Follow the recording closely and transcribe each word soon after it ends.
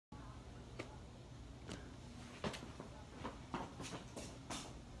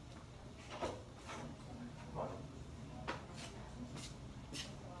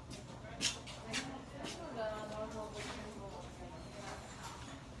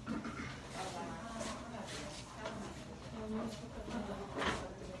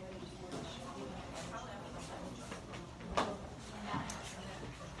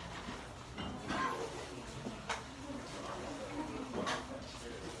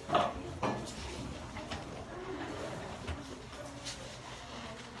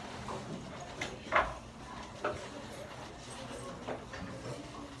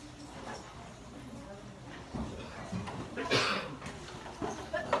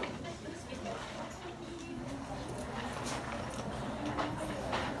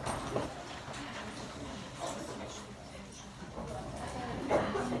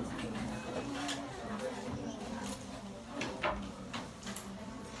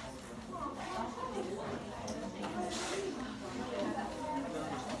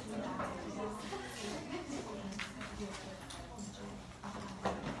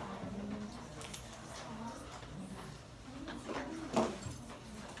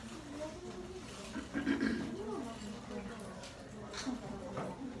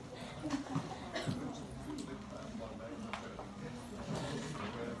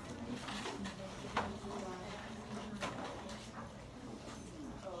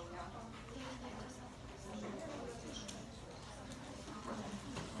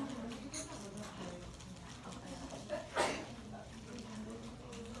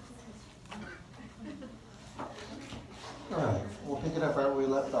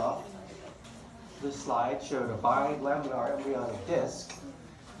left off, this slide showed a bilaminar embryonic disc.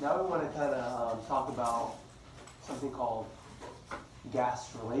 Now we want to kind of talk about something called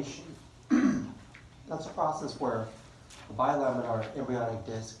gastrulation. That's a process where a bilaminar embryonic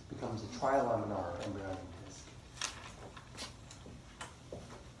disc becomes a trilaminar embryonic disc.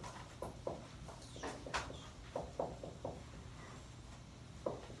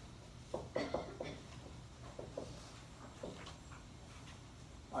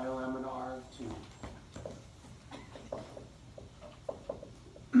 Bilaminar to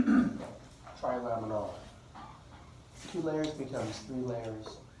trilaminar. 2 layers becomes 3 layers.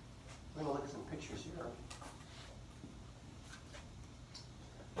 We're going to look at some pictures here.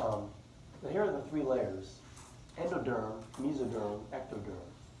 Now here are the 3 layers: endoderm, mesoderm, ectoderm.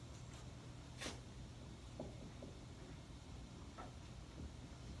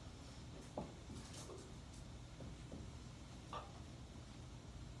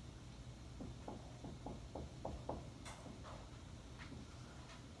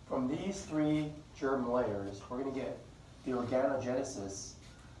 From these 3 germ layers, we're going to get the organogenesis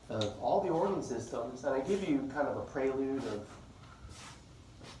of all the organ systems, and I give you kind of a prelude of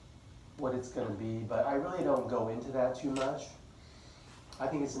what it's going to be, but I really don't go into that too much. I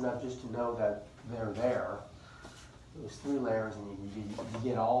think it's enough just to know that they're there, those 3 layers, and you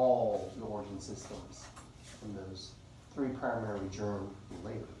get all the organ systems from those 3 primary germ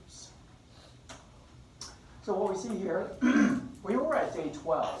layers. So what we see here, we were at day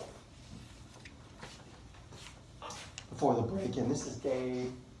 12 before the break, and this is day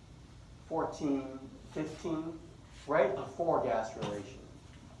 14, 15, right before gastrulation.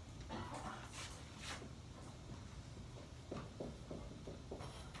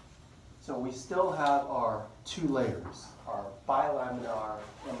 So we still have our 2 layers, our bilaminar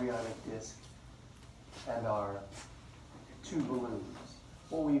embryonic disc and our 2 balloons.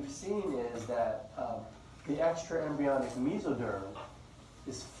 What we've seen is that the extraembryonic mesoderm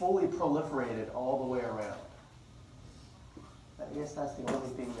is fully proliferated all the way around. I guess that's the only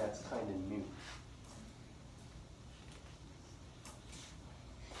thing that's kind of new.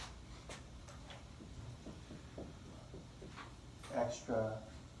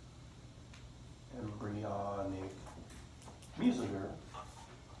 Extraembryonic mesoderm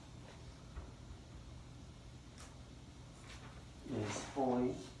is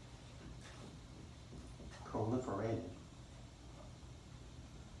fully proliferated.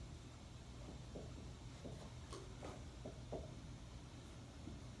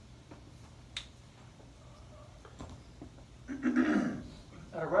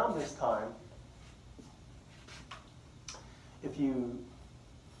 And around this time, if you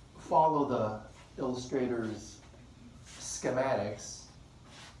follow the illustrator's schematics,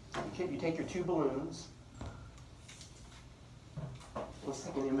 you take your 2 balloons. Let's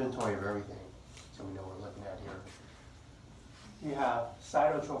take an inventory of everything so we know what we're looking at here. You have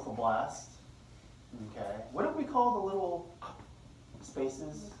cytotrophoblast. Okay. What do we call the little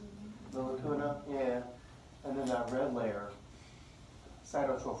spaces? The lacuna? Yeah. And then that red layer,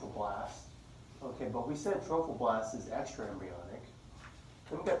 cytotrophoblast. Okay, but we said trophoblast is extraembryonic.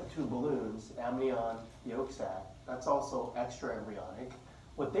 Then we've got the 2 balloons, amnion, yolk sac. That's also extraembryonic.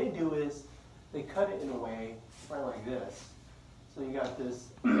 What they do is they cut it in a way right like this. So you got this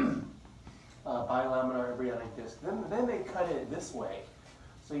bilaminar embryonic disc. Then they cut it this way.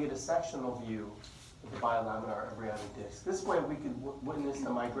 So you get a sectional view of the bilaminar embryonic disc. This way we could witness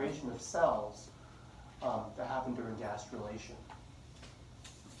the migration of cells that happen during gastrulation.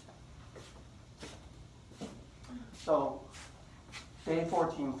 So day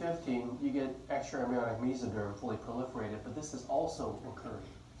 14, 15, you get extraembryonic mesoderm fully proliferated, but this is also occurring.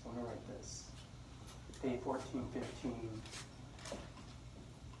 So I'm going to write this. Day 14, 15.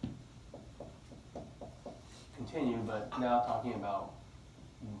 Continue, but now talking about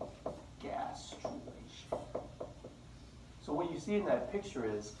gastrulation. So what you see in that picture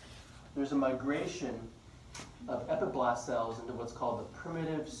is there's a migration of epiblast cells into what's called the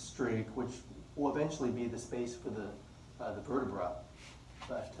primitive streak, which will eventually be the space for the vertebra.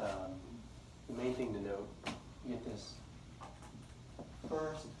 But the main thing to note, you get this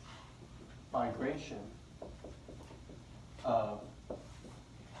first migration of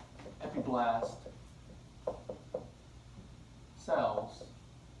epiblast cells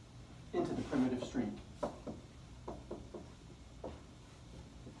into the primitive streak.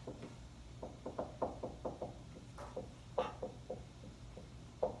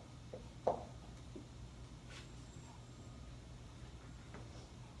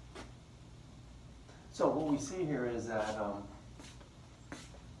 So what we see here is that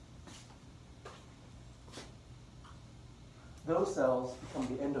those cells become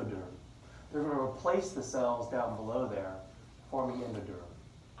the endoderm. They're going to replace the cells down below there, forming endoderm.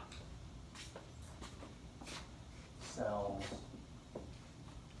 Cells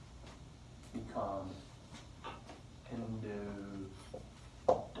become endoderm.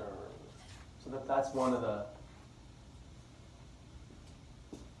 So that's one of the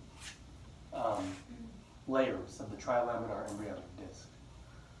layers of the trilaminar embryonic disc.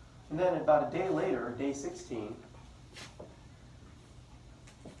 And then about a day later, day 16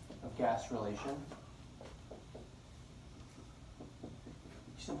 of gastrulation, you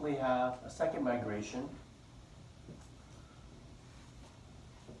simply have a second migration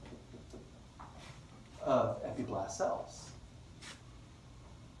of epiblast cells.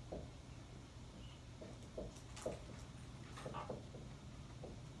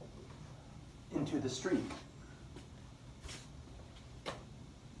 Into the streak.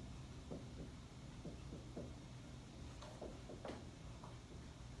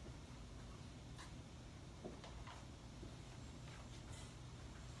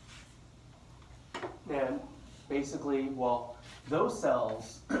 And basically, well, those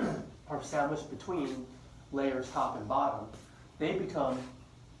cells are sandwiched between layers top and bottom. They become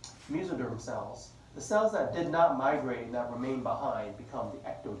mesoderm cells. The cells that did not migrate and that remain behind become the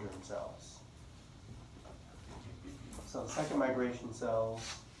ectoderm cells. So the second migration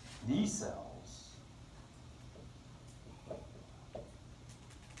cells, these cells,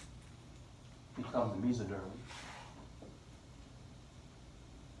 become the mesoderm.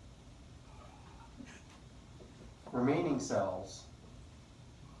 Remaining cells,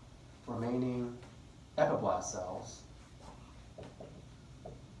 remaining epiblast cells,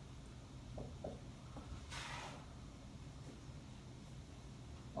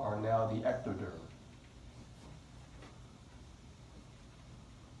 are now the ectoderm.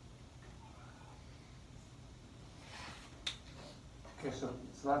 Okay, so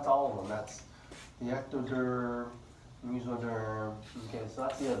that's all of them. That's the ectoderm, mesoderm. Okay, so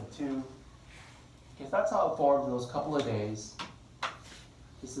that's the other two. Okay, so that's how it forms in those couple of days.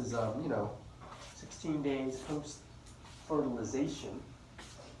 This is, 16 days post-fertilization.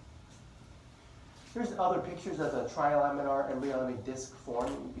 Here's other pictures of the trilaminar embryonic disc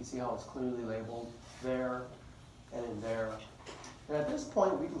forming. You can see how it's clearly labeled there and in there. And at this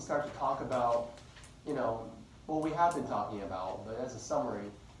point, we can start to talk about, what we have been talking about, but as a summary,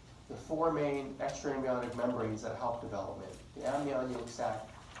 the four main extraembryonic membranes that help development: the amnion, yolk sac,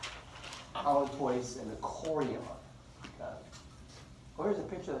 allantois, and the chorion. Okay. Well, here's a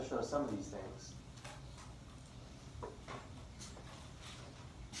picture that shows some of these things.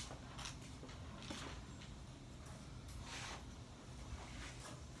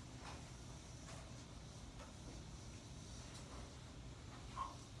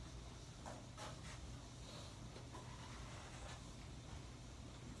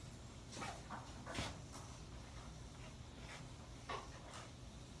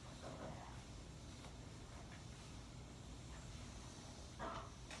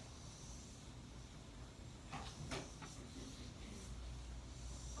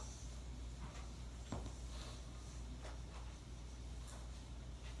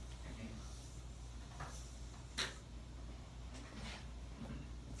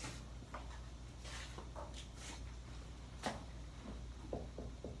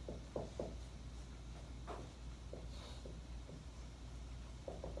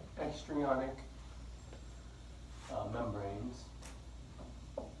 Extrionic membranes.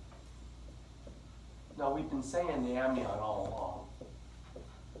 Now, we've been saying the amnion all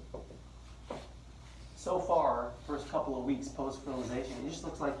along. So far, first couple of weeks post-fertilization, it just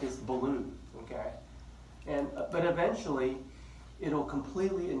looks like this balloon, okay? But eventually, it'll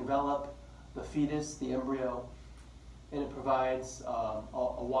completely envelop the fetus, the embryo, and it provides a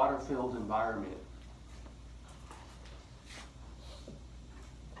water-filled environment.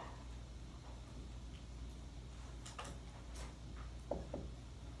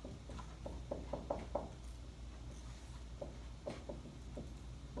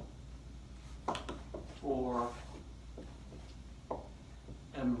 Or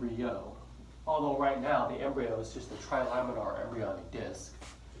embryo. Although right now the embryo is just a trilaminar embryonic disc.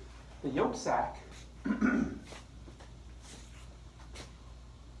 The yolk sac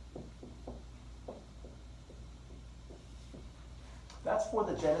that's for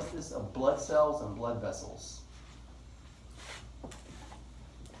the genesis of blood cells and blood vessels.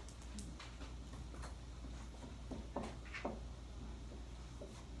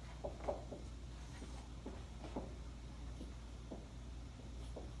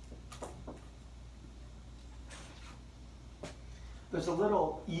 There's a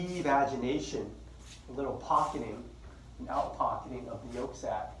little evagination, a little pocketing an outpocketing of the yolk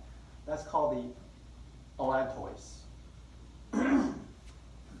sac. That's called the allantois. And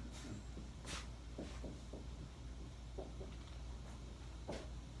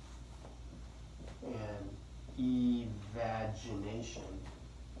evagination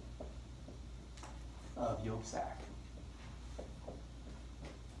of yolk sac.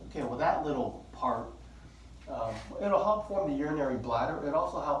 Okay, well that little part, it'll help form the urinary bladder. It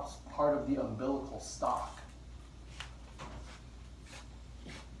also helps part of the umbilical stalk.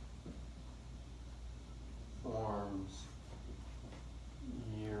 Forms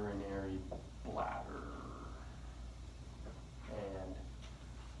urinary bladder and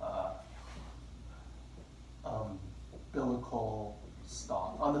umbilical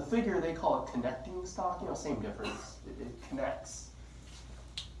stalk. On the figure, they call it connecting stalk. Same difference. It connects.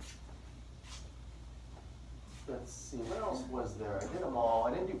 Let's see, what else was there? I did them all.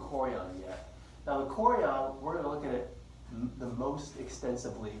 I didn't do chorion yet. Now the chorion, we're going to look at it the most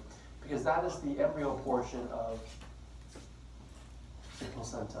extensively because that is the embryo portion of the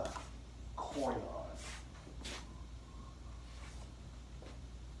placenta. Chorion.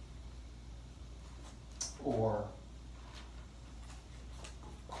 Or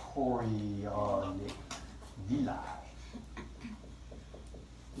chorionic villi.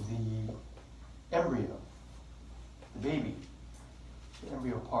 The embryo, the baby, the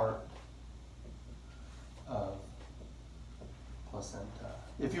embryo part of placenta.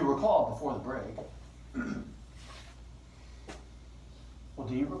 If you recall before the break, well,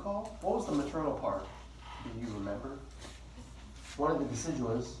 do you recall? What was the maternal part? Do you remember? One of the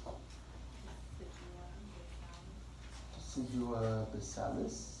deciduas. Decidua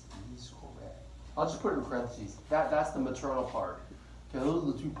basalis is correct. I'll just put it in parentheses. That's the maternal part. Okay, those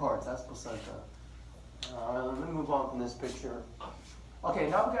are the two parts. That's placenta. Let me move on from this picture. Okay,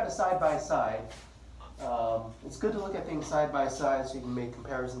 now we've got a side by side. It's good to look at things side by side so you can make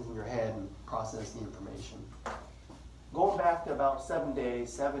comparisons in your head and process the information. Going back to about 7 days,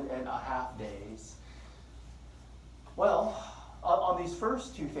 7.5 days. Well, on these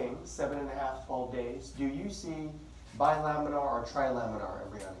first two things, 7.5, 12 days, do you see bilaminar or trilaminar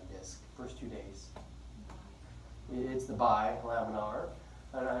embryonic disc? First 2 days. It's the bilaminar.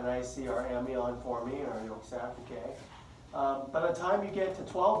 And I see our amnion forming, our yolk sac, okay. By the time you get to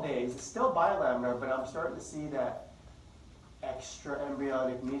 12 days, it's still bilaminar, but I'm starting to see that extra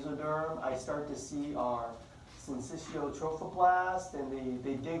embryonic mesoderm. I start to see our syncytial trophoblast, and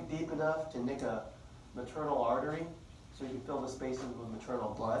they dig deep enough to nick a maternal artery, so you can fill the spaces with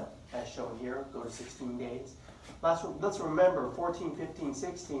maternal blood, as shown here. Go to 16 days. Let's remember, 14, 15,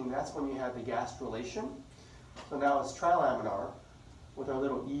 16, that's when you have the gastrulation. So now it's trilaminar, with our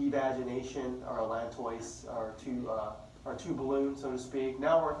little evagination, our allantois, our two balloons, so to speak.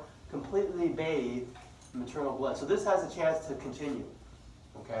 Now we're completely bathed in maternal blood. So this has a chance to continue,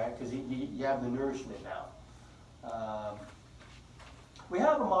 okay? Because you have the nourishment now. We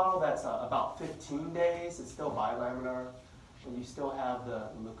have a model that's about 15 days. It's still bilaminar, and you still have the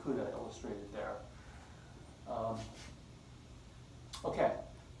lacuta illustrated there. Okay,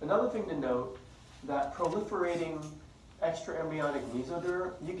 another thing to note, that proliferating extra embryonic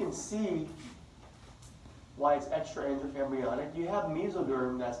mesoderm, you can see why it's extra embryonic. You have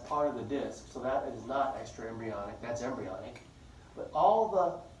mesoderm that's part of the disc, so that is not extra embryonic, that's embryonic. But all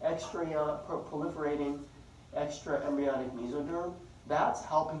the proliferating extra embryonic mesoderm, that's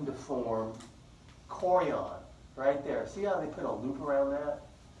helping to form chorion right there. See how they put a loop around that?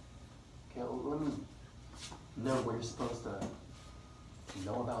 Okay, let me know what you're supposed to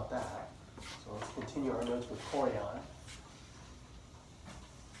know about that. So let's continue our notes with chorion.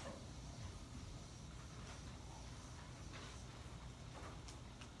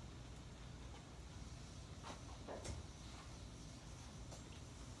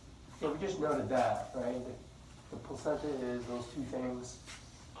 So we just noted that, right? The placenta is those two things,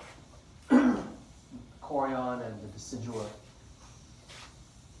 chorion and the decidua.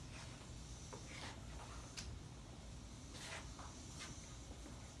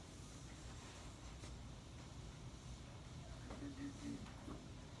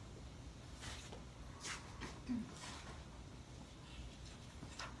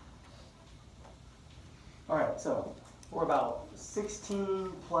 All right, so we're about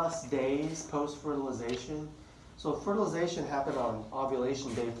 16 plus days post-fertilization. So fertilization happened on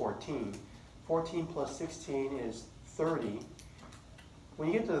ovulation day 14. 14 plus 16 is 30. When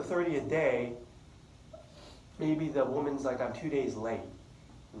you get to the 30th day, maybe the woman's like, I'm 2 days late.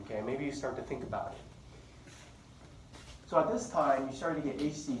 Okay, maybe you start to think about it. So at this time, you start to get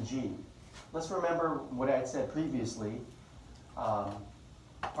HCG. Let's remember what I had said previously.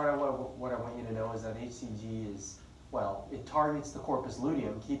 Part of what I want you to know is that HCG is well, it targets the corpus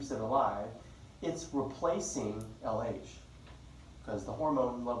luteum, keeps it alive. It's replacing LH because the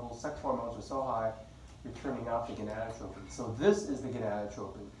hormone levels, sex hormones are so high, you're turning off the gonadotropin. So this is the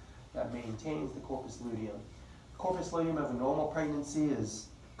gonadotropin that maintains the corpus luteum. The corpus luteum of a normal pregnancy is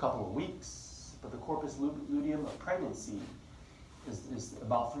a couple of weeks, but the corpus luteum of pregnancy is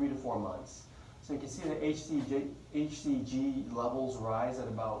about 3 to 4 months. So you can see that HCG levels rise at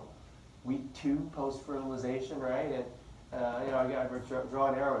about week 2 post-fertilization, right? And I got to draw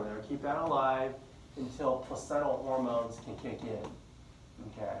an arrow there. Keep that alive until placental hormones can kick in.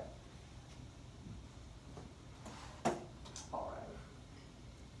 Okay. All right.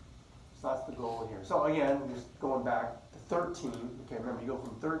 So that's the goal here. So again, just going back to 13. Okay, remember you go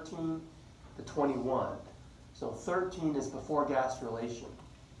from 13 to 21. So 13 is before gastrulation.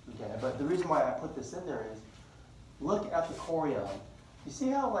 Okay, but the reason why I put this in there is look at the chorion. You see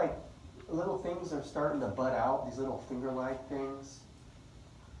how like little things are starting to bud out, these little finger-like things?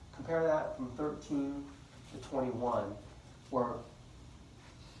 Compare that from 13 to 21, where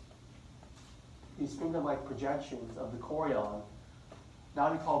these finger-like projections of the chorion,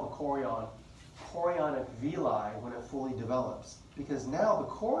 now we call the chorion chorionic villi when it fully develops. Because now the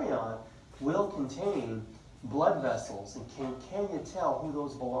chorion will contain blood vessels, and can you tell who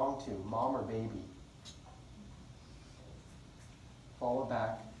those belong to, mom or baby? Follow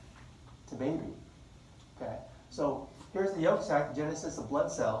back to baby. Okay, so here's the yolk sac, genesis of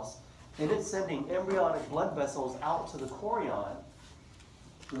blood cells, and it's sending embryonic blood vessels out to the chorion,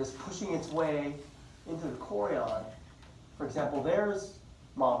 and it's pushing its way into the chorion. For example, there's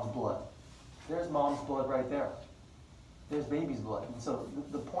mom's blood. There's mom's blood right there. There's baby's blood. And so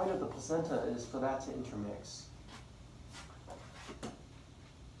the point of the placenta is for that to intermix.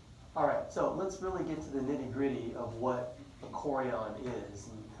 All right, so let's really get to the nitty-gritty of what a chorion is,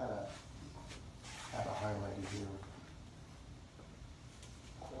 and kind of have it highlighted here.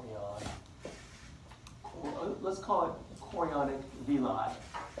 Chorion. Let's call it chorionic villi,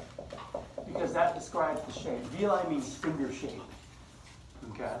 because that describes the shape. Villi means finger shape.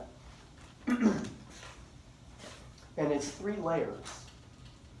 Okay? And it's 3 layers.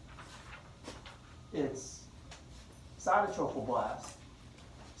 It's cytotrophoblast,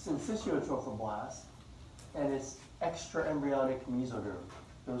 syncytiotrophoblast, and it's extraembryonic mesoderm.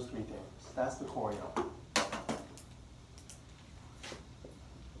 Those 3 things. That's the chorion.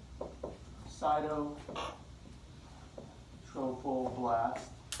 Cytotrophoblast,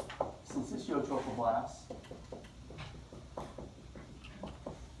 syncytiotrophoblast,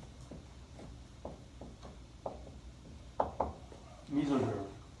 mesoderm.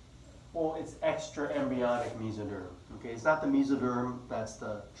 Well, it's extraembryonic mesoderm. Okay, it's not the mesoderm, that's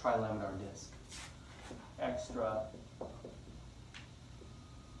the trilaminar disc. Extra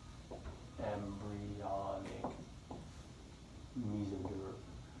embryonic mesoderm.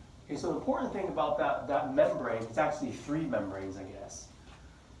 Okay, so the important thing about that membrane, it's actually 3 membranes, I guess,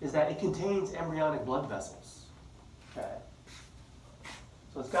 is that it contains embryonic blood vessels. Okay.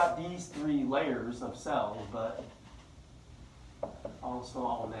 So it's got these 3 layers of cells, but also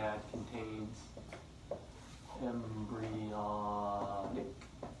I'll add contains embryonic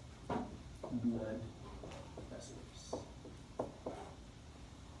blood vessels.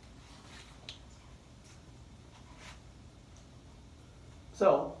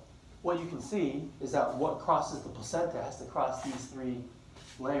 So what you can see is that what crosses the placenta has to cross these 3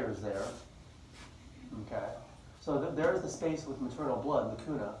 layers there. Okay, so there's the space with maternal blood,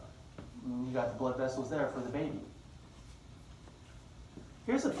 lacuna. You got the blood vessels there for the baby.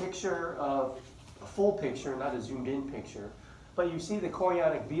 Here's a picture of a full picture, not a zoomed in picture, but you see the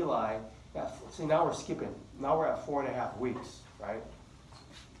chorionic villi. See, now we're skipping. Now we're at 4.5 weeks, right?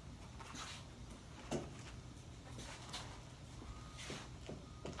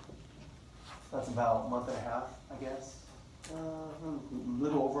 That's about a month and a half, I guess. A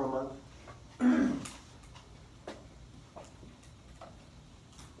little over a month.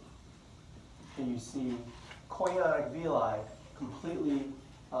 And you see chorionic villi completely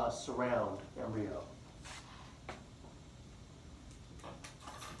surround embryo.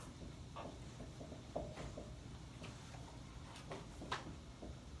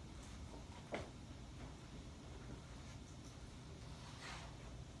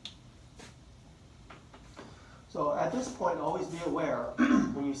 So at this point, always be aware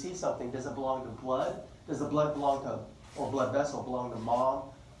when you see something, does it belong to blood? Does the blood belong to, or blood vessel belong to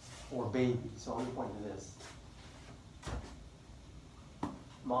mom or baby? So let me point to this.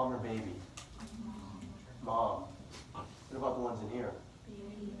 Mom or baby? Mom. What about the ones in here?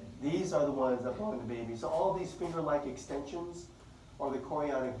 Baby. These are the ones that belong to baby. So all of these finger-like extensions are the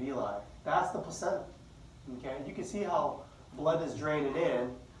chorionic villi. That's the placenta. Okay, you can see how blood is draining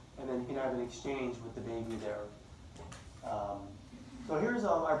in, and then you can have an exchange with the baby there. So here's,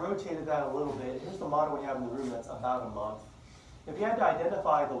 I rotated that a little bit. Here's the model we have in the room that's about a month. If you had to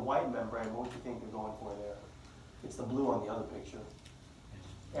identify the white membrane, what would you think they're going for there? It's the blue on the other picture.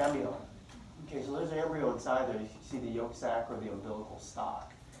 Amnion. Okay, so there's an embryo inside there. You can see the yolk sac or the umbilical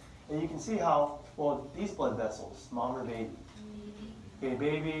stalk. And you can see how, well, these blood vessels, mom or baby? Okay,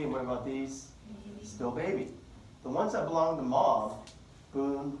 baby, and what about these? Still baby. The ones that belong to mom,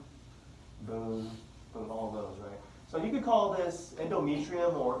 boom, boom, boom, all those, right? So you could call this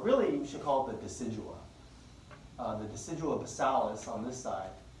endometrium, or really you should call it the decidua. The decidua basalis on this side,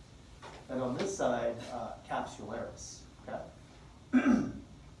 and on this side, capsularis, okay?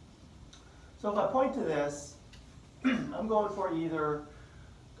 So if I point to this, I'm going for either,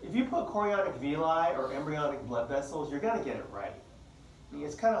 if you put chorionic villi or embryonic blood vessels, you're gonna get it right. I mean,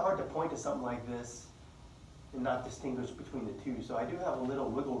 it's kind of hard to point to something like this and not distinguish between the two. So I do have a little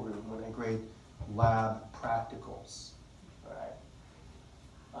wiggle room when I grade lab practicals, all right?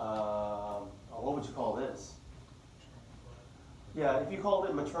 What would you call this? Yeah, if you called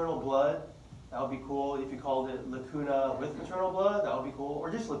it maternal blood, that would be cool. If you called it lacuna with maternal blood, that would be cool. Or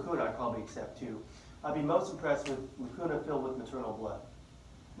just lacuna, I'd probably accept too. I'd be most impressed with lacuna filled with maternal blood.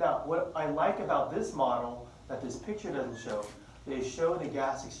 Now, what I like about this model that this picture doesn't show, they show the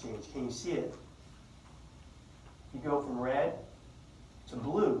gas exchange. Can you see it? You go from red to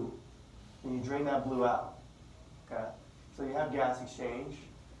blue, and you drain that blue out. Okay? So you have gas exchange.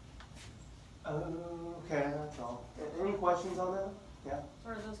 Okay, that's all. Any questions on that? Yeah?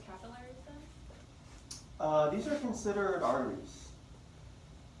 Or are those capillaries then? These are considered arteries.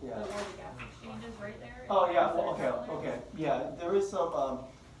 Yeah. But where the gas exchange is right there? Oh, yeah, well, okay. Yeah, there is some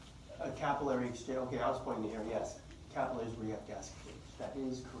a capillary exchange. Okay, I was pointing here, yes. Capillaries where you have gas exchange. That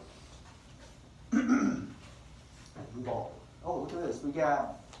is correct. Oh, look at this. We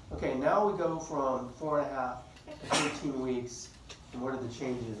got, okay, now we go from 4.5 to 13 weeks. And what are the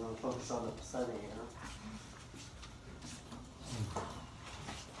changes? We'll focus on the placenta here.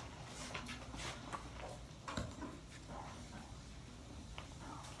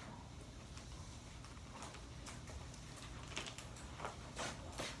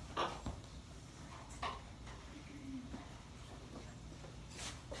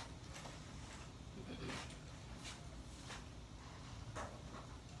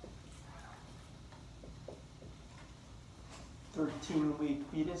 Week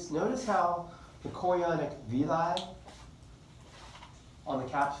fetus. Notice how the chorionic villi on the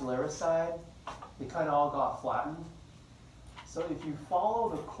capsularis side, they kind of all got flattened. So if you follow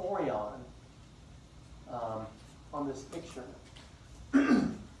the chorion on this picture, I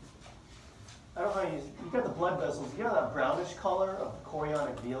don't know how you got the blood vessels, you got that brownish color of the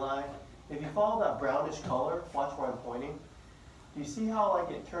chorionic villi. If you follow that brownish color, watch where I'm pointing. Do you see how like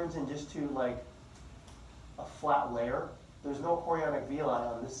it turns in just to like a flat layer? There's no chorionic villi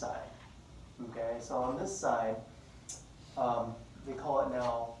on this side. Okay, so on this side, they call it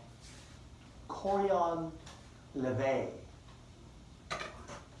now chorion leve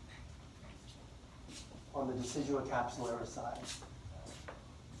on the decidua capsularis side.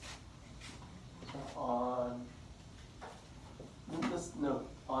 So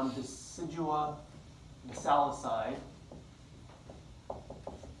on decidua basalis side.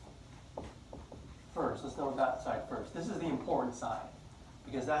 First, let's know that side first. This is the important side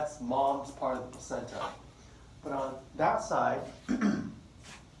because that's mom's part of the placenta. But on that side, let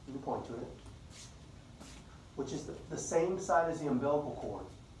me point to it, which is the same side as the umbilical cord.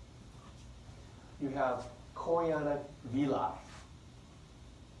 You have chorionic villi.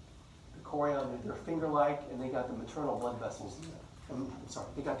 The chorion, they're finger-like, and they got the maternal blood vessels in there. I'm sorry,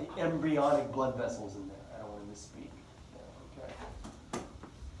 they got the embryonic blood vessels in there. I don't want to misspeak. Okay.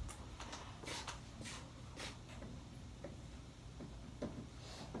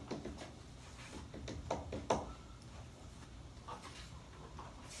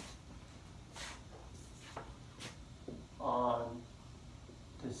 On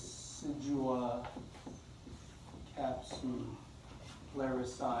decidua capsularis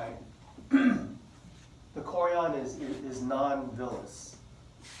side, the chorion is non-villous.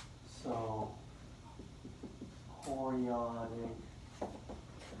 So chorionic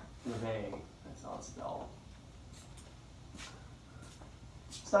leve, that's how it's spelled.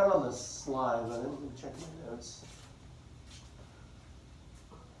 It's not on the slide, but let me check my notes.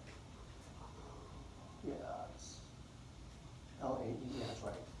 Yeah, it's L-A-E, yeah, that's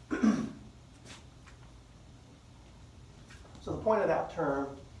right. So the point of that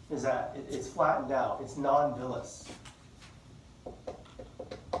term is that it's flattened out, it's non-villous.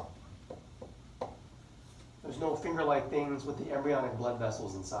 no finger-like things with the embryonic blood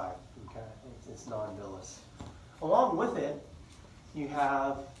vessels inside. Okay, it's non-villous. Along with it, you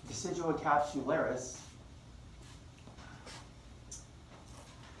have decidua capsularis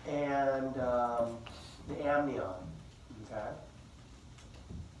and the amnion. Okay.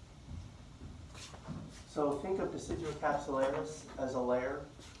 So think of decidua capsularis as a layer,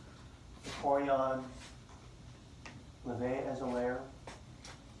 the chorion levae as a layer,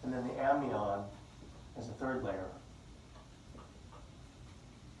 and then the amnion as a third layer.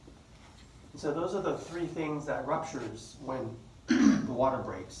 And so those are the three things that ruptures when the water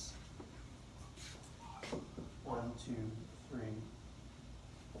breaks. 1, 2, 3,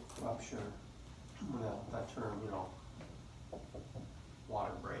 rupture. Well, that term, you know,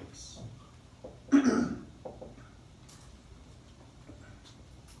 water breaks.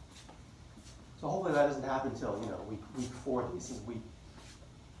 So hopefully that doesn't happen until, you know, week 40. This is week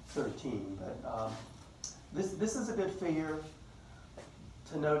 13. But this is a good figure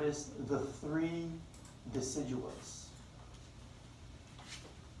to notice the 3 deciduas.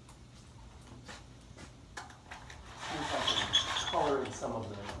 See if I can color in some of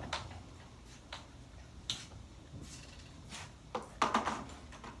them.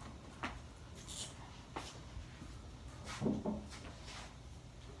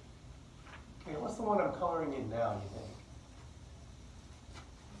 Okay, what's the one I'm coloring in now, you think?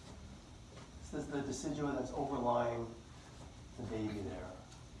 This is the decidua that's overlying the baby there.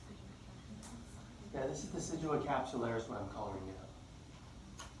 Yeah, this is decidua capsularis, what I'm coloring in.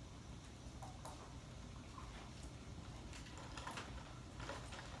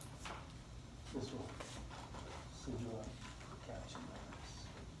 This one, decidua capsularis.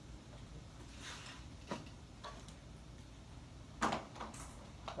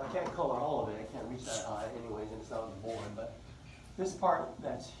 I can't color all of it, I can't reach that high anyways, and it's not on the board, but this part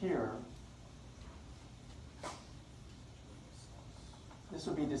that's here, this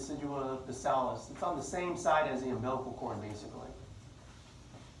would be decidua basalis. It's on the same side as the umbilical cord, basically.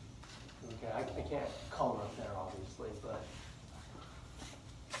 Okay, I can't color up there, obviously, but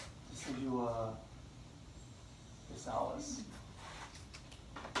decidua basalis.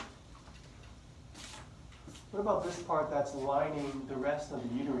 What about this part that's lining the rest of the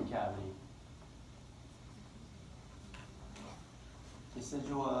uterine cavity?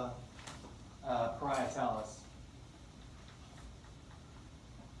 Decidua parietalis.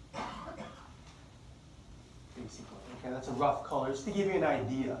 Basically, okay, that's a rough color, just to give you an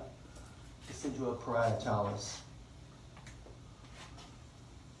idea. Decidua parietalis.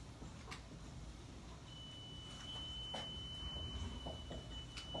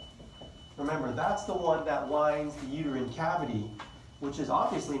 Remember, that's the one that lines the uterine cavity, which is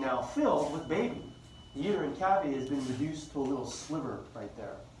obviously now filled with baby. The uterine cavity has been reduced to a little sliver right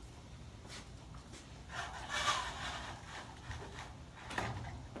there.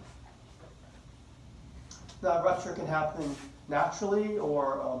 Now, rupture can happen naturally,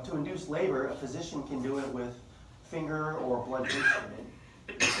 or to induce labor, a physician can do it with finger or blunt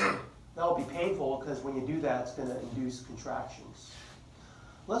instrument. That will be painful because when you do that, it's going to induce contractions.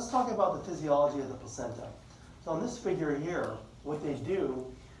 Let's talk about the physiology of the placenta. So on this figure here, what they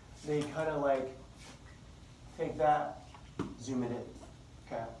do, they kind of like take that, zoom it in.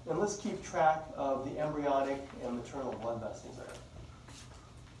 Okay? And let's keep track of the embryonic and maternal blood vessels there.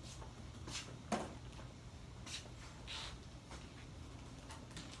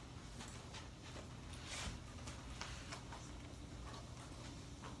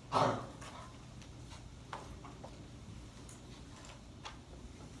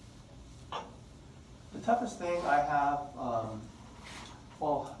 The toughest thing I have,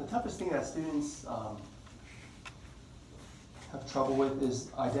 the toughest thing that students have trouble with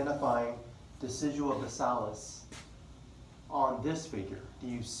is identifying decidua basalis on this figure. Do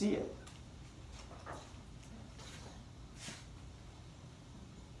you see it?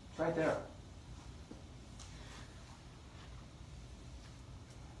 It's right there.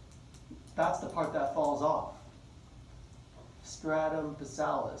 That's the part that falls off. Stratum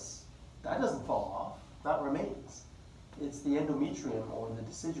basalis. That doesn't fall off. That remains. It's the endometrium or the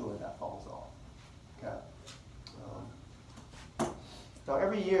decidua that falls off. Okay. Now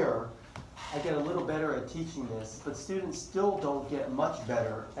every year I get a little better at teaching this, but students still don't get much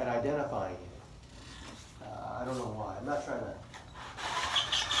better at identifying it. I don't know why. I'm not trying to.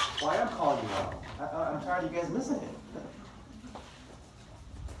 Why I'm calling you out. I'm tired of you guys missing it.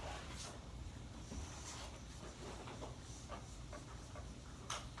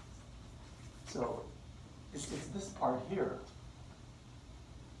 So it's this part here.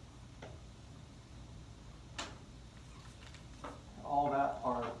 All that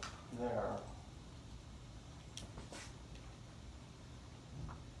part there.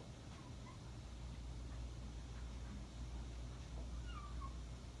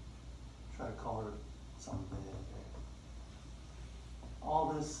 try to color something.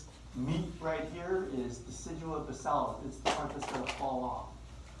 All this meat right here is decidua basalis. It's the part that's going to fall off.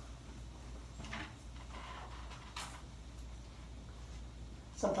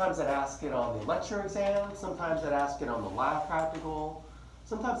 Sometimes I'd ask it on the lecture exam, sometimes I'd ask it on the lab practical,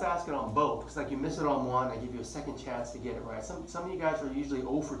 sometimes I ask it on both, because like you miss it on one, I give you a second chance to get it right. Some of you guys are usually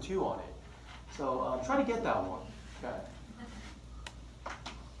 0 for 2 on it. So try to get that one, okay?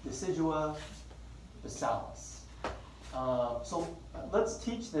 Decidua basalis. So let's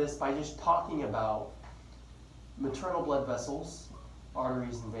teach this by just talking about maternal blood vessels,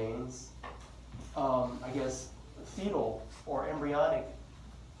 arteries and veins, I guess fetal or embryonic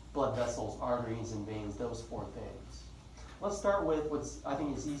blood vessels, arteries, and veins, those 4 things. Let's start with what's I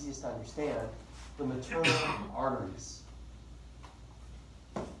think is easiest to understand, the maternal arteries.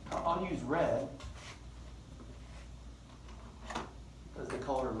 I'll use red, as the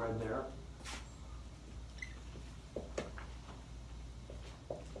color in red there.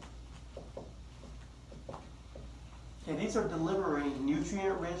 Okay, these are delivering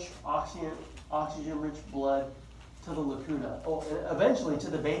nutrient-rich, oxygen-rich blood to the lacuna, and eventually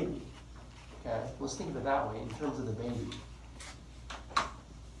to the baby. Okay, let's think of it that way in terms of the baby.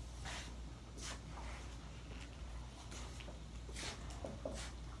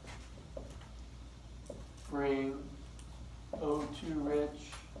 Bring O2-rich,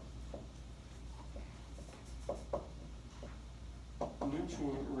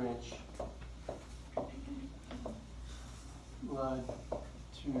 nutrient-rich blood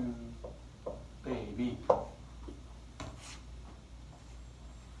to baby.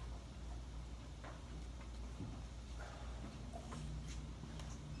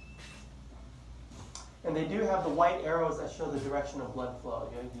 And they do have the white arrows that show the direction of blood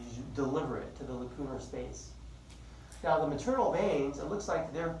flow. You deliver it to the lacunar space. Now the maternal veins, it looks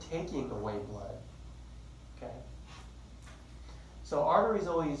like they're taking away blood. Okay. So arteries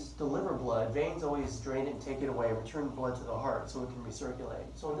always deliver blood, veins always drain it and take it away and return blood to the heart so it can recirculate.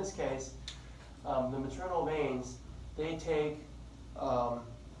 So in this case, the maternal veins, they take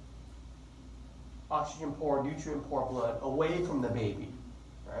oxygen poor, nutrient poor blood away from the baby.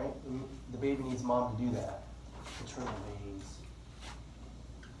 Right? The baby needs mom to do that. Maternal veins.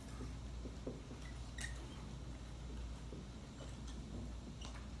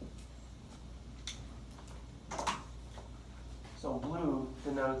 So blue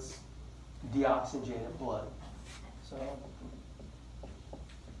denotes deoxygenated blood. So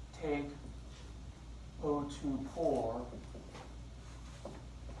take O2 poor,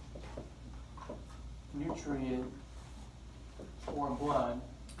 nutrient poor blood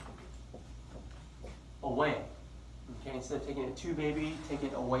away. Okay, instead of taking it to baby, take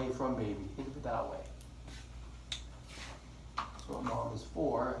it away from baby. Think of it that way. That's what mom is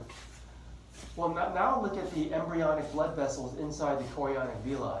for. Well, now look at the embryonic blood vessels inside the chorionic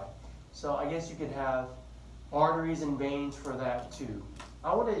villi. So I guess you could have arteries and veins for that too.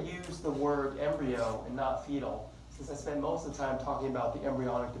 I want to use the word embryo and not fetal, since I spent most of the time talking about the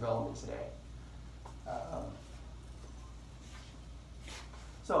embryonic development today.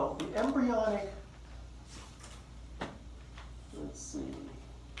 So the embryonic, let's see.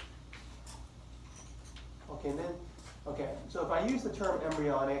 Okay, so if I use the term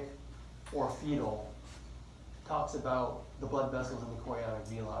embryonic or fetal, it talks about the blood vessels in the chorionic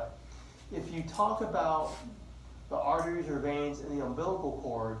villi. If you talk about the arteries or veins in the umbilical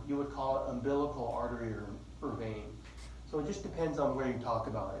cord, you would call it umbilical artery or vein. So it just depends on where you talk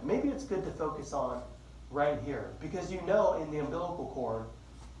about it. Maybe it's good to focus on right here, because you know in the umbilical cord,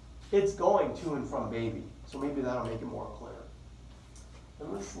 it's going to and from baby. So maybe that'll make it more clear.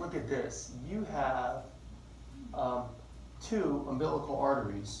 And let's look at this. You have 2 umbilical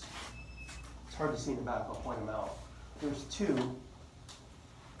arteries. It's hard to see in the back, I'll point them out. There's 2.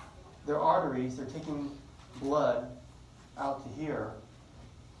 They're arteries, they're taking blood out to here,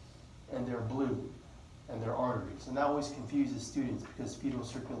 and they're blue, and they're arteries. And that always confuses students because fetal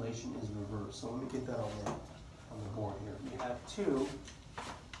circulation is reversed. So let me get that on the board here. You have 2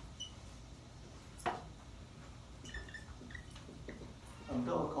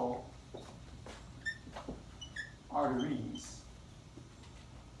 umbilical arteries.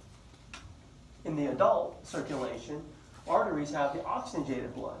 In the adult circulation, arteries have the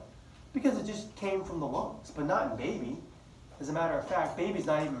oxygenated blood because it just came from the lungs, but not in baby. As a matter of fact, baby's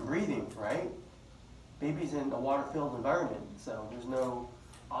not even breathing, right? Baby's in a water-filled environment, so there's no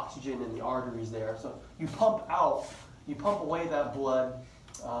oxygen in the arteries there. So you pump away that blood.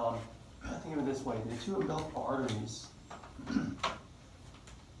 Think of it this way, the 2 umbilical arteries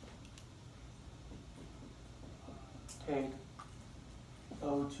take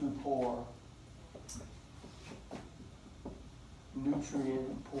O2 poor,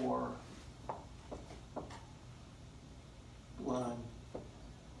 nutrient poor blood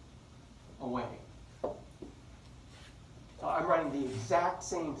away. So I'm writing the exact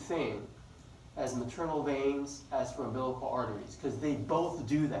same thing as maternal veins as for umbilical arteries, because they both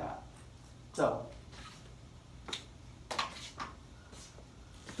do that. So,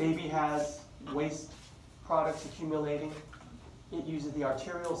 baby has waste products accumulating. It uses the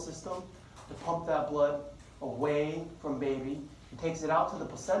arterial system to pump that blood away from baby. It takes it out to the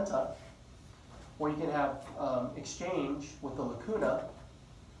placenta, where you can have exchange with the lacuna.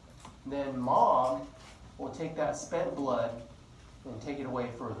 Then mom will take that spent blood and take it away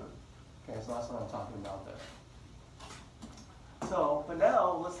further. Okay, so that's what I'm talking about there. So, but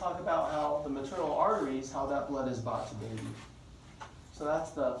now let's talk about how the maternal arteries, how that blood is brought to baby. So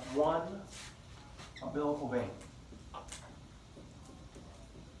that's the one umbilical vein.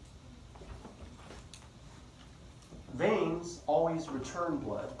 Veins always return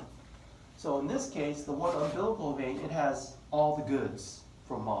blood. So in this case, the one umbilical vein, it has all the goods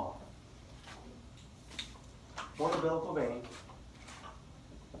from mom. One umbilical vein,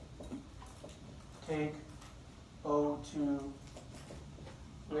 take O2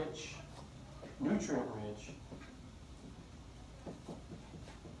 rich, nutrient rich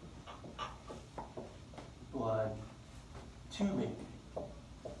blood to baby.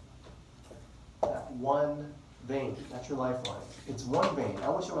 That one vein, that's your lifeline. It's one vein. I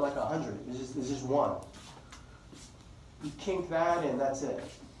wish it were like 100. It's just one. You kink that and that's it.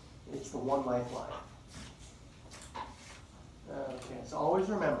 It's the one lifeline. Okay, so always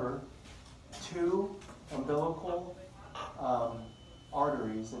remember 2 umbilical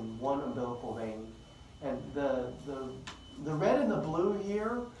arteries and 1 umbilical vein. And the red and the blue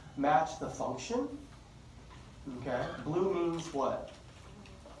here match the function. Okay, blue means what?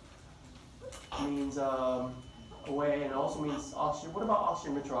 Means away, and also means oxygen. What about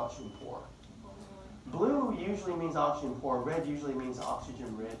oxygen rich or oxygen poor? Blue usually means oxygen poor. Red usually means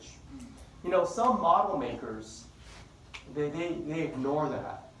oxygen rich. You know, some model makers, they ignore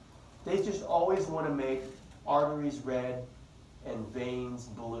that. They just always want to make arteries red and veins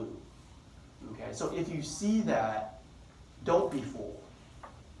blue. Okay, so if you see that, don't be fooled.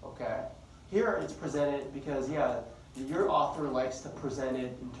 Okay, here it's presented because, yeah, your author likes to present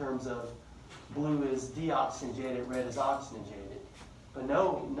it in terms of blue is deoxygenated, red is oxygenated. But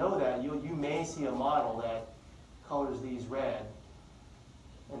know that you may see a model that colors these red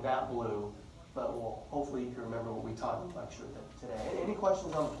and that blue, but well, hopefully you can remember what we taught in the lecture today. Any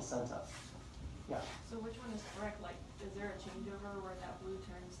questions on the placenta? Yeah? So which one is correct? Like, is there a changeover where that blue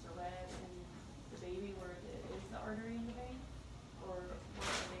turns to red in the baby where it is the artery in the vein? Or what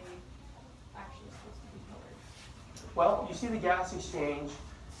are they actually supposed to be colored? Well, you see the gas exchange.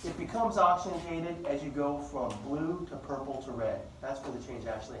 It becomes oxygenated as you go from blue to purple to red. That's where the change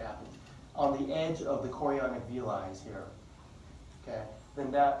actually happens. On the edge of the chorionic villi is here. Okay. Then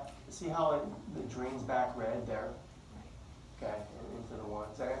that, see how it drains back red there? Okay, and into the one.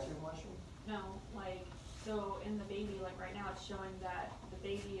 Does that answer your question? No, like, so in the baby, like right now it's showing that the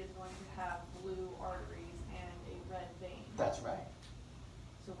baby is going to have blue arteries and a red vein. That's right.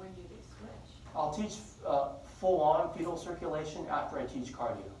 So when do they switch? I'll teach full-on fetal circulation after I teach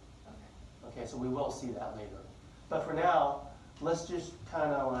cardio. Okay. Okay, so we will see that later. But for now, let's just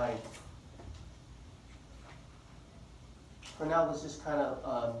kind of like,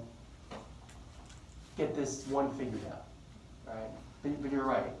 get this one figured out, right? But you're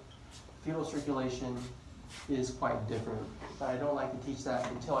right. Fetal circulation is quite different. But I don't like to teach that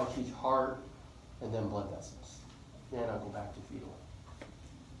until I teach heart and then blood vessels. Then I'll go back to fetal.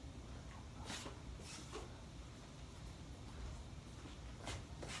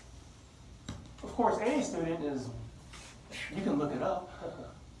 Of course, any student is, you can look it up.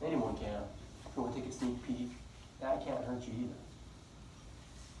 Anyone can. If you want to take a sneak peek, that can't hurt you either.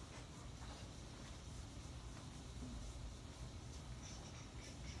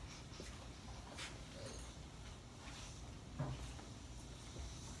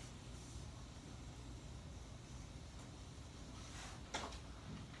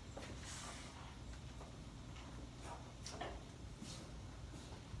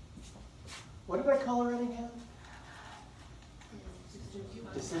 What did I color in again?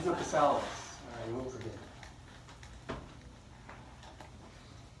 Decidual physalis. All right, you won't forget.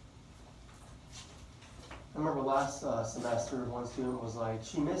 I remember last semester, one student was like,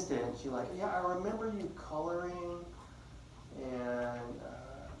 she missed it, and she like, yeah, I remember you coloring, and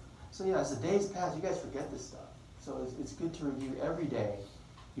so yeah, as the days pass, you guys forget this stuff. So it's good to review every day.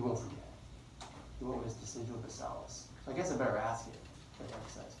 You won't forget. You won't miss decidual physalis. So I guess I better ask it.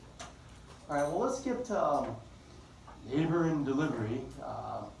 exercise. All right, well, let's skip to labor and delivery.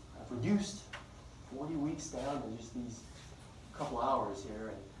 I've reduced 40 weeks down to just these couple hours here.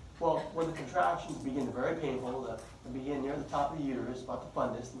 And, well, when the contractions begin, they're very painful. They begin near the top of the uterus, about the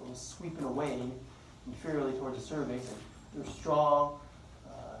fundus, and they'll sweep in a wave inferiorly towards the cervix. And they're strong,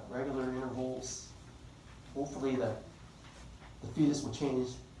 regular intervals. Hopefully the fetus will change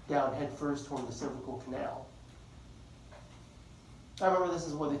down head first toward the cervical canal. I remember this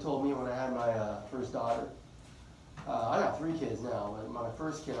is what they told me when I had my first daughter. I got 3 kids now, but my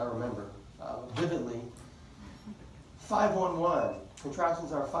first kid I remember vividly. 5-1-1.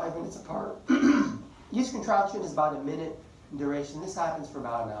 Contractions are 5 minutes apart. Each contraction is about a minute in duration. This happens for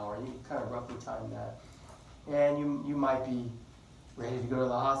about an hour. You can kind of roughly time that. And you might be ready to go to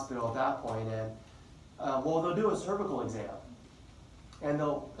the hospital at that point. And well, they'll do a cervical exam. And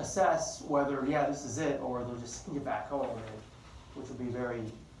they'll assess whether, yeah, this is it, or they'll just send you back home, which will be very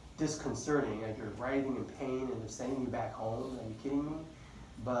disconcerting. Like you're writhing in pain and they're sending you back home. Are you kidding me?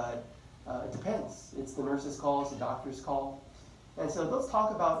 But it depends. It's the nurse's call, it's the doctor's call. And so let's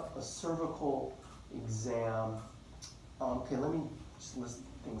talk about a cervical exam. Okay, let me just list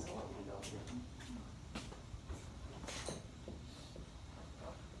things I want you to know here.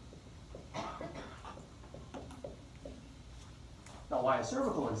 Now, why a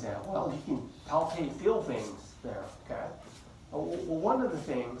cervical exam? Well, you can palpate, feel things there, okay? Well, one of the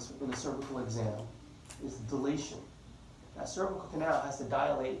things in the cervical exam is dilation. That cervical canal has to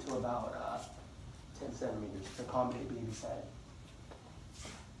dilate to about 10 centimeters to accommodate baby's head.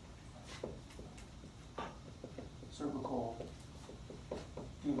 Cervical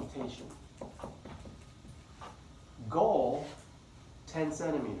dilatation. Goal, 10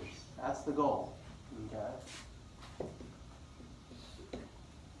 centimeters. That's the goal, okay?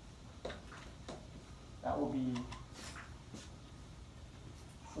 That will be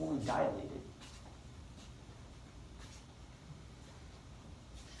fully dilated.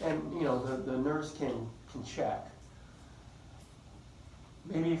 And, you know, the nurse can check.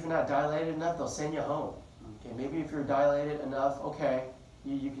 Maybe if you're not dilated enough, they'll send you home. Okay, maybe if you're dilated enough, okay,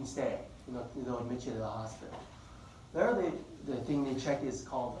 you can stay. You know, they'll admit you to the hospital. There, the thing they check is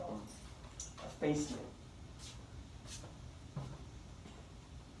called effacement.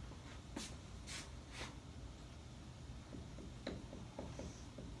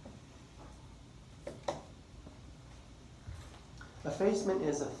 Effacement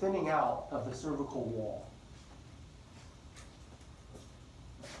is a thinning out of the cervical wall.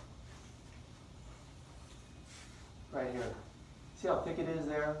 Right here. See how thick it is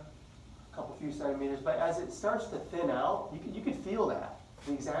there? A few centimeters. But as it starts to thin out, you could feel that.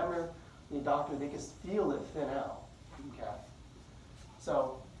 The examiner, the doctor, they can feel it thin out. Okay.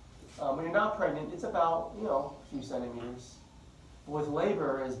 So when you're not pregnant, it's about, you know, a few centimeters. With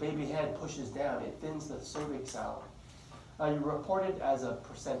labor, as baby head pushes down, it thins the cervix out. You report it as a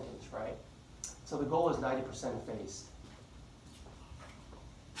percentage, right? So the goal is 90% effaced.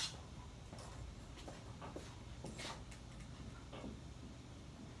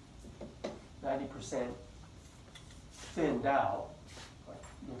 Thinned out.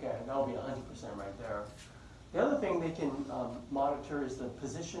 Okay, that'll be 100% right there. The other thing they can monitor is the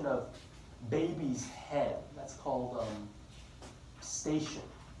position of baby's head. That's called station.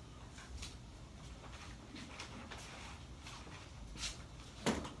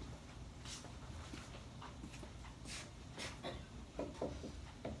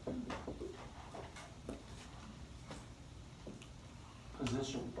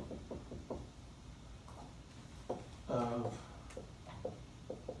 Position of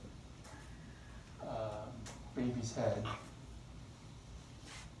baby's head.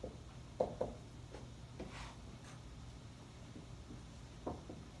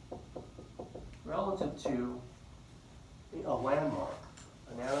 Relative to a landmark,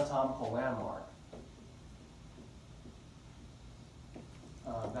 an anatomical landmark.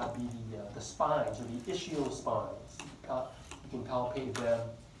 That would be the spines, or the ischial spines. You can palpate them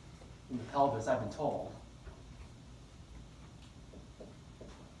in the pelvis, I've been told.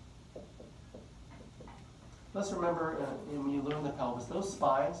 Let's remember, when you learn the pelvis, those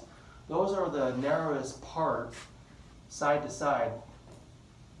spines, those are the narrowest part, side to side,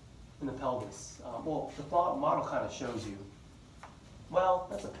 in the pelvis. Well, the model kind of shows you. Well,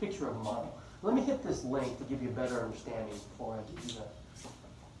 that's a picture of a model. Let me hit this link to give you a better understanding before I give you the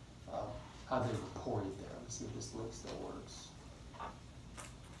how they report it there. Let's see if this link still works.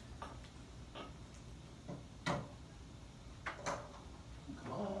 Come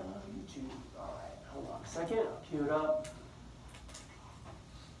on, YouTube. All right, hold on a second. I'll cue it up.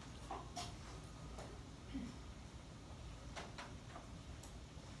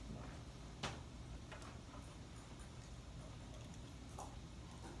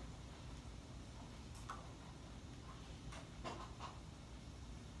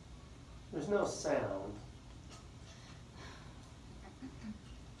 there's no sound.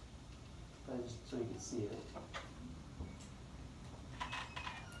 Just so you can see it.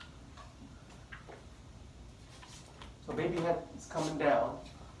 So baby head is coming down.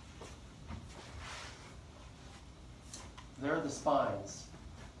 There are the spines,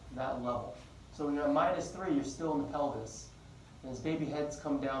 that level. So when you're at -3, you're still in the pelvis. And as baby heads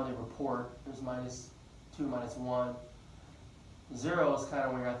come down, they report. There's -2, -1. 0 is kind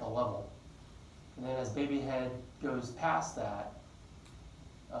of when you're at the level. And then as baby head goes past that,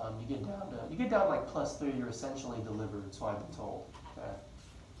 you get down to like +3. You're essentially delivered. So I've been told. Okay.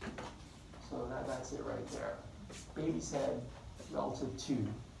 So that's it right there. Baby's head relative to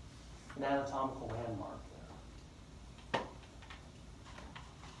an anatomical landmark there.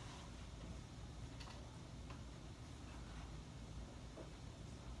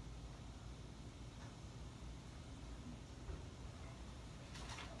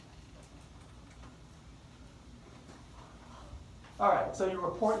 All right, so you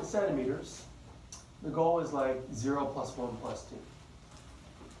report in centimeters. The goal is like 0 + 1 + 2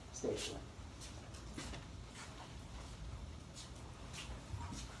 station.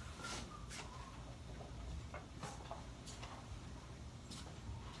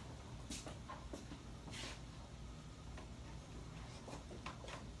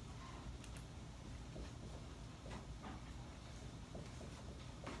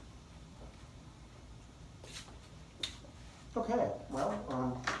 Okay, well,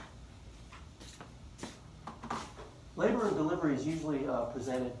 labor and delivery is usually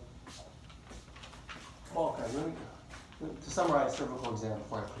presented. Well, okay, to summarize cervical exam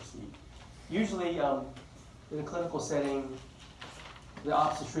before I proceed. Usually, in a clinical setting, the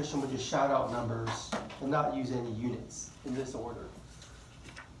obstetrician would just shout out numbers and not use any units in this order.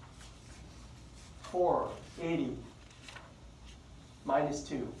 480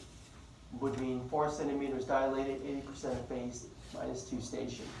 -2 would mean 4 centimeters dilated, 80% effaced, -2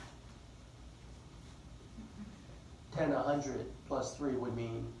 station. 10, 100 + 3 would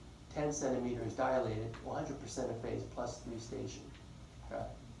mean 10 centimeters dilated, 100% effaced, +3 station. Okay.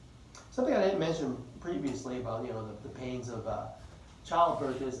 Something I didn't mention previously about the pains of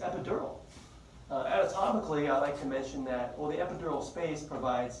childbirth is epidural. Anatomically, I like to mention that the epidural space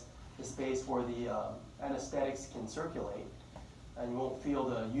provides the space where the anesthetics can circulate, and you won't feel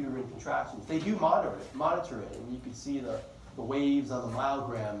the uterine contractions. They do monitor it, and you can see the waves on the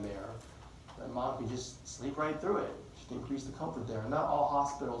myogram there. And mom can just sleep right through it, just to increase the comfort there. Not all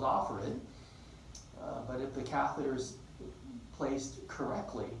hospitals offer it, but if the catheter is placed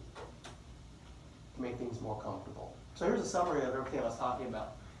correctly, it can make things more comfortable. So here's a summary of everything I was talking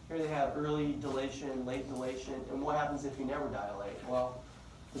about. Here they have early dilation, late dilation, and what happens if you never dilate? Well,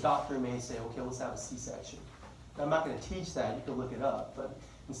 the doctor may say, okay, let's have a C-section. Now, I'm not going to teach that, you can look it up, but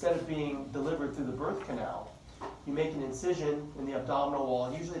instead of being delivered through the birth canal, you make an incision in the abdominal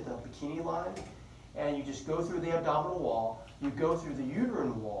wall, usually at the bikini line, and you just go through the abdominal wall, you go through the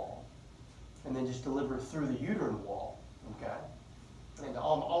uterine wall, and then just deliver through the uterine wall, okay? And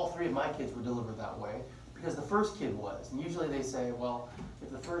all 3 of my kids were delivered that way, because the first kid was. And usually they say, well, if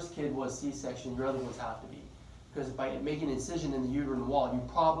the first kid was C-section, your other ones have to be. Because by making an incision in the uterine wall, you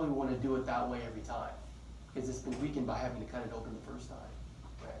probably want to do it that way every time, because it's been weakened by having to cut it open the first time.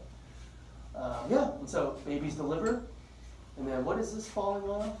 Yeah, and so baby's delivered, and then what is this falling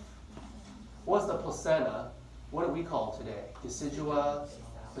off? What's the placenta? What do we call it today? Decidua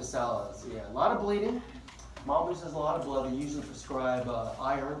basalis. Yeah, a lot of bleeding. Mom loses a lot of blood. They usually prescribe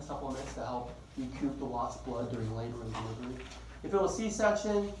iron supplements to help recoup the lost blood during labor and delivery. If it was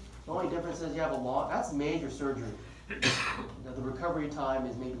C-section, the only difference is you have that's major surgery. The recovery time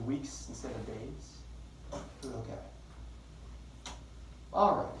is maybe weeks instead of days. Okay.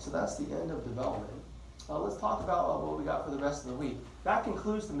 All right, so that's the end of development. Let's talk about what we got for the rest of the week. That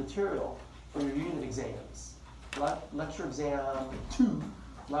concludes the material for your unit exams. Lecture exam 2,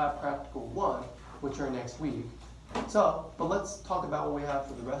 lab practical 1, which are next week. But let's talk about what we have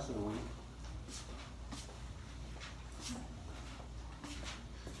for the rest of the week.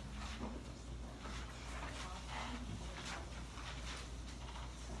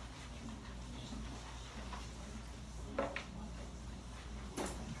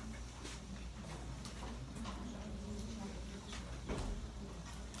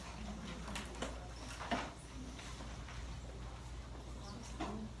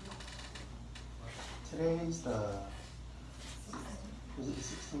 Today's is it the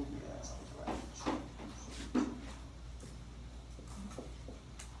 16th? Yeah, that sounds right.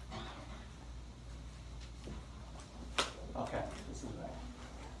 Okay, this is right.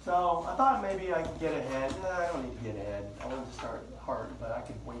 So I thought maybe I could get ahead. I don't need to get ahead. I wanted to start hard, but I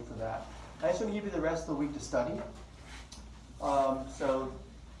could wait for that. I just want to give you the rest of the week to study. So,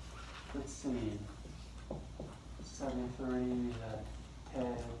 let's see, 7:30,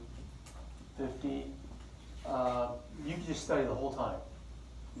 10, 50. You can just study the whole time,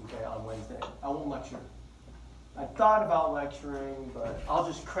 okay, on Wednesday. I won't lecture. I thought about lecturing, but I'll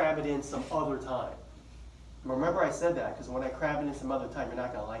just cram it in some other time. Remember I said that, because when I cram it in some other time, you're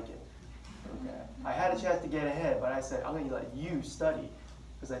not going to like it. Okay. I had a chance to get ahead, but I said, I'm going to let you study,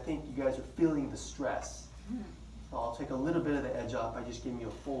 because I think you guys are feeling the stress. So I'll take a little bit of the edge off by just giving you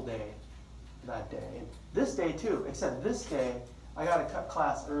a full day that day. And this day too, except this day, I got to cut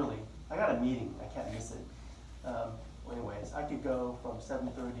class early. I got a meeting, I can't miss it. Anyways, I could go from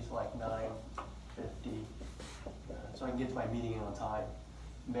 7:30 to like 9:50, so I can get to my meeting on time.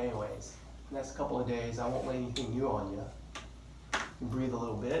 But anyways, next couple of days, I won't lay anything new on you. You can breathe a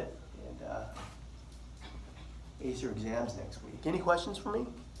little bit and ace your exams next week. Any questions for me?